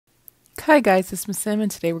Hi guys, it's Miss Sim,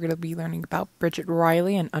 and today we're going to be learning about Bridget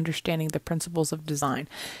Riley and understanding the principles of design.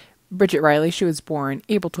 Bridget Riley, she was born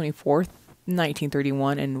April 24th,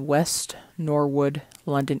 1931 in West Norwood,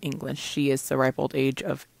 London, England. She is the ripe old age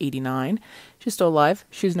of 89. She's still alive.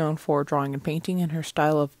 She's known for drawing and painting, and her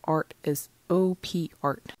style of art is OP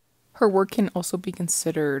art. Her work can also be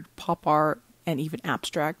considered pop art and even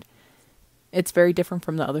abstract. It's very different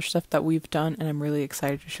from the other stuff that we've done, and I'm really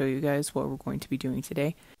excited to show you guys what we're going to be doing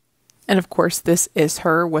today. And of course, this is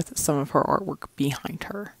her with some of her artwork behind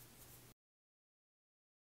her.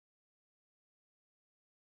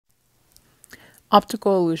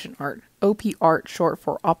 Optical illusion art. OP art, short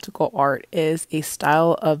for optical art, is a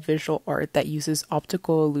style of visual art that uses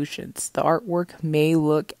optical illusions. The artwork may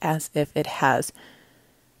look as if it has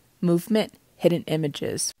movement, hidden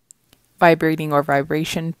images, vibrating or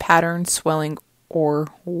vibration, patterns, swelling, or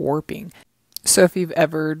warping. So if you've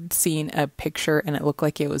ever seen a picture and it looked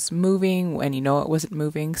like it was moving when you know it wasn't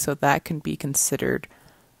moving, so that can be considered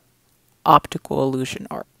optical illusion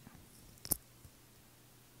art.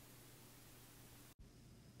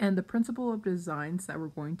 And the principle of designs that we're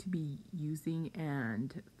going to be using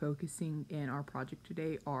and focusing in our project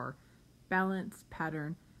today are balance,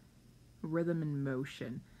 pattern, rhythm, and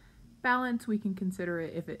motion. Balance, we can consider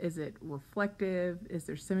it if is it reflective, is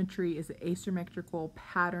there symmetry, is it asymmetrical,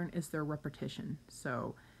 pattern, is there repetition?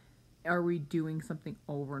 So are we doing something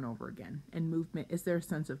over and over again? And movement, is there a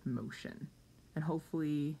sense of motion? And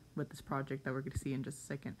hopefully with this project that we're going to see in just a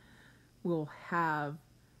second, we'll have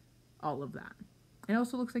all of that. It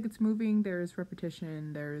also looks like it's moving, there's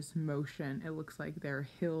repetition, there's motion, it looks like there are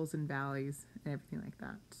hills and valleys and everything like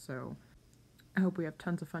that. So I hope we have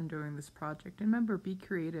tons of fun doing this project. And remember, be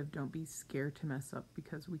creative. Don't be scared to mess up,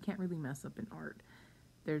 because we can't really mess up in art.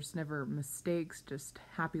 There's never mistakes, just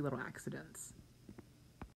happy little accidents.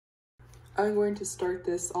 I'm going to start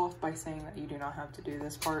this off by saying that you do not have to do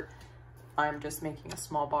this part. I'm just making a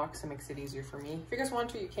small box. It makes it easier for me. If you guys want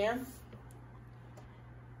to, you can.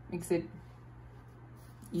 Makes it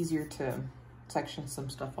easier to section some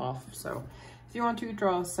stuff off. So if you want to,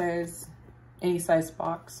 draw a size, any size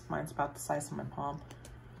box. Mine's about the size of my palm.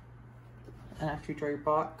 And after you draw your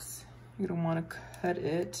box, you're gonna want to cut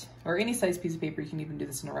it, or any size piece of paper. You can even do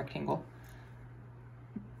this in a rectangle.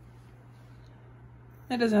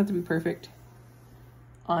 It doesn't have to be perfect.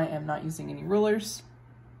 I am not using any rulers.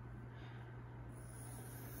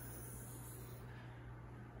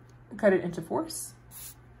 Cut it into fourths.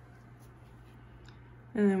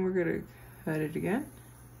 And then we're gonna cut it again.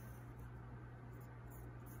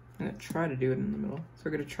 I'm gonna try to do it in the middle. So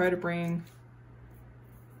we're gonna try to bring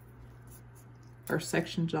our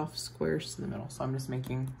sections off squares to the middle. So I'm just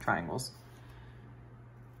making triangles.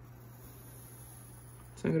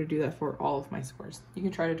 So I'm gonna do that for all of my squares. You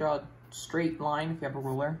can try to draw a straight line if you have a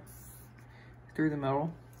ruler through the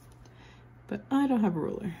middle, but I don't have a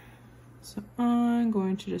ruler. So I'm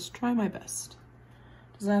going to just try my best.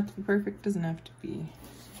 Doesn't have to be perfect, doesn't have to be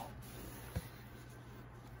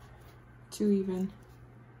too even.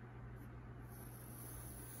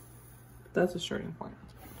 That's a starting point.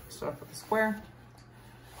 Start off with a square,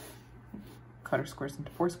 cut our squares into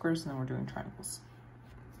 4 squares, and then we're doing triangles.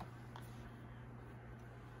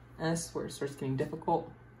 And this is where it starts getting difficult.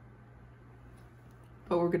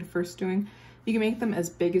 But we're gonna first doing, you can make them as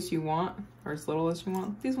big as you want or as little as you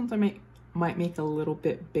want. These ones I might make a little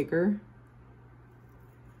bit bigger.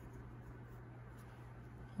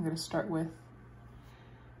 I'm gonna start with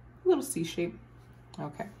a little C shape.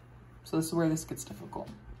 Okay, so this is where this gets difficult.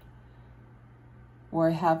 Where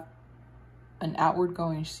I have an outward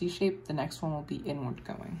going C shape, the next one will be inward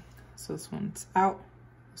going. So this one's out,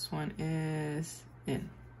 this one is in,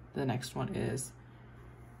 the next one is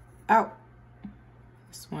out,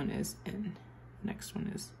 this one is in, the next one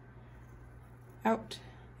is out.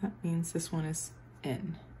 That means this one is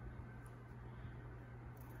in,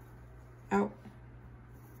 out,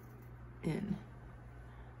 in.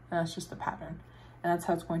 And that's just the pattern. And that's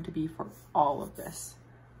how it's going to be for all of this.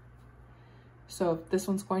 So if this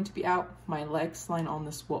one's going to be out, my next line on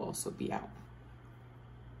this will also be out.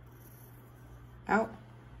 Out.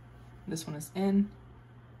 This one is in.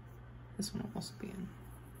 This one will also be in.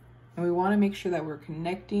 And we want to make sure that we're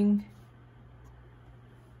connecting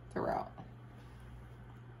throughout.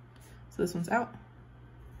 So this one's out.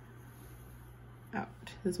 Out.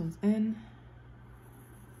 This one's in.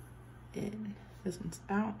 In. This one's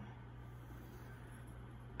out.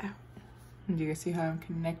 Out. And do you guys see how I'm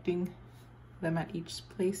connecting them at each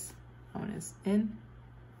place? That one is in.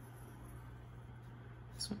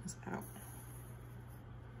 This one is out.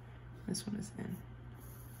 This one is in.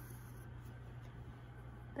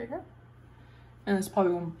 There you go. And this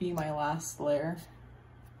probably won't be my last layer.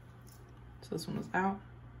 So this one is out.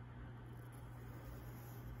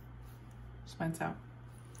 This one's out.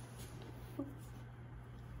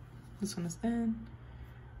 This one is in.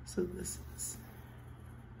 So this is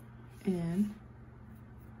in,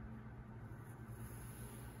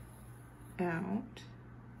 out,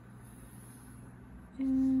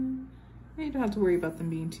 and you don't have to worry about them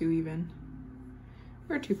being too even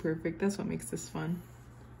or too perfect. That's what makes this fun.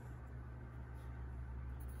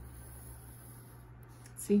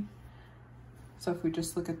 See? So if we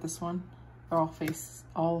just look at this one, they're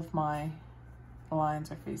all of my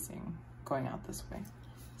lines are facing, going out this way.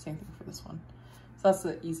 Same thing for this one. So that's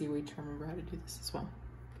the easy way to remember how to do this as well.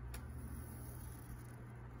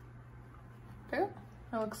 Okay,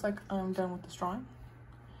 it looks like I'm done with this drawing.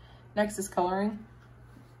 Next is coloring.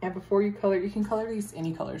 And before you color, you can color these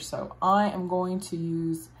any colors. So I am going to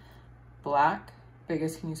use black, but you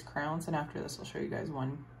guys can use crayons. And after this, I'll show you guys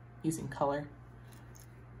one using color.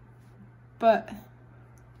 But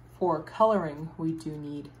for coloring, we do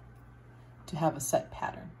need to have a set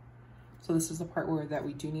pattern. So this is the part where that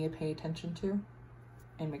we do need to pay attention to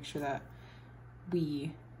and make sure that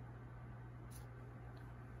we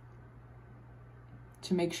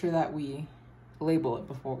label it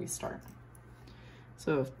before we start.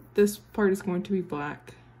 So if this part is going to be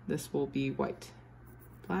black, this will be white.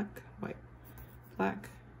 Black, white, black,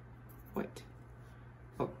 white.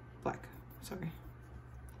 Oh, black, sorry.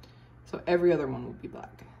 So every other one will be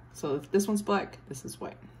black. So if this one's black, this is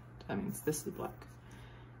white. That means this is black.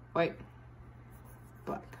 White,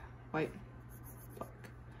 black, white, black,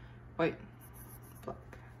 white, black.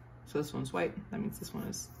 So this one's white, that means this one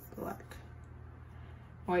is black.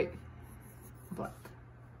 White, black,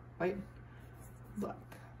 white, black,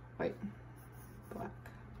 white, black.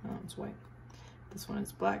 That one's white. This one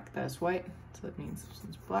is black, that is white. So that means this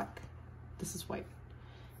one's black. This is white.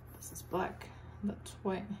 This is black, that's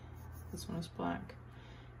white. This one is black.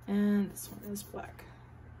 And this one is black.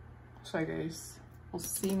 So guys, we'll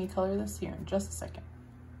see me color this here in just a second.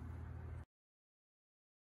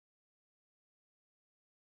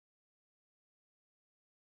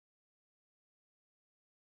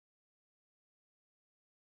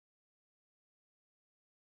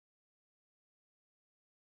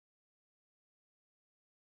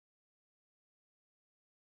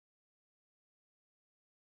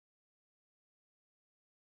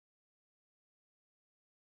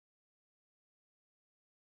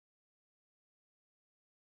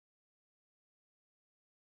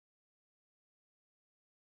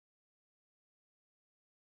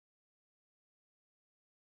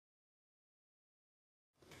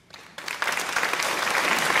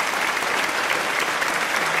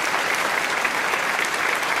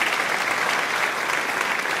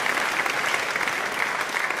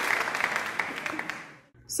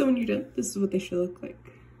 So when you're done, this is what they should look like.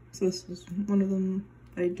 So this is one of them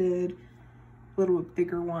that I did, a little bit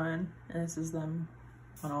bigger one, and this is them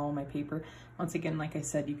on all my paper. Once again, like I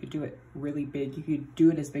said, you could do it really big. You could do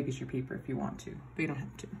it as big as your paper if you want to, but you don't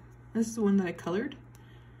have to. This is the one that I colored.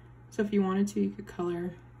 So if you wanted to, you could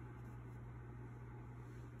color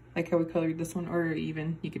like how we colored this one, or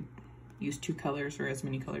even you could use 2 colors or as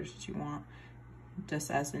many colors as you want, just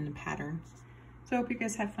as in the pattern. So I hope you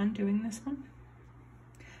guys had fun doing this one.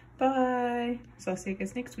 Bye. So I'll see you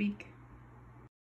guys next week.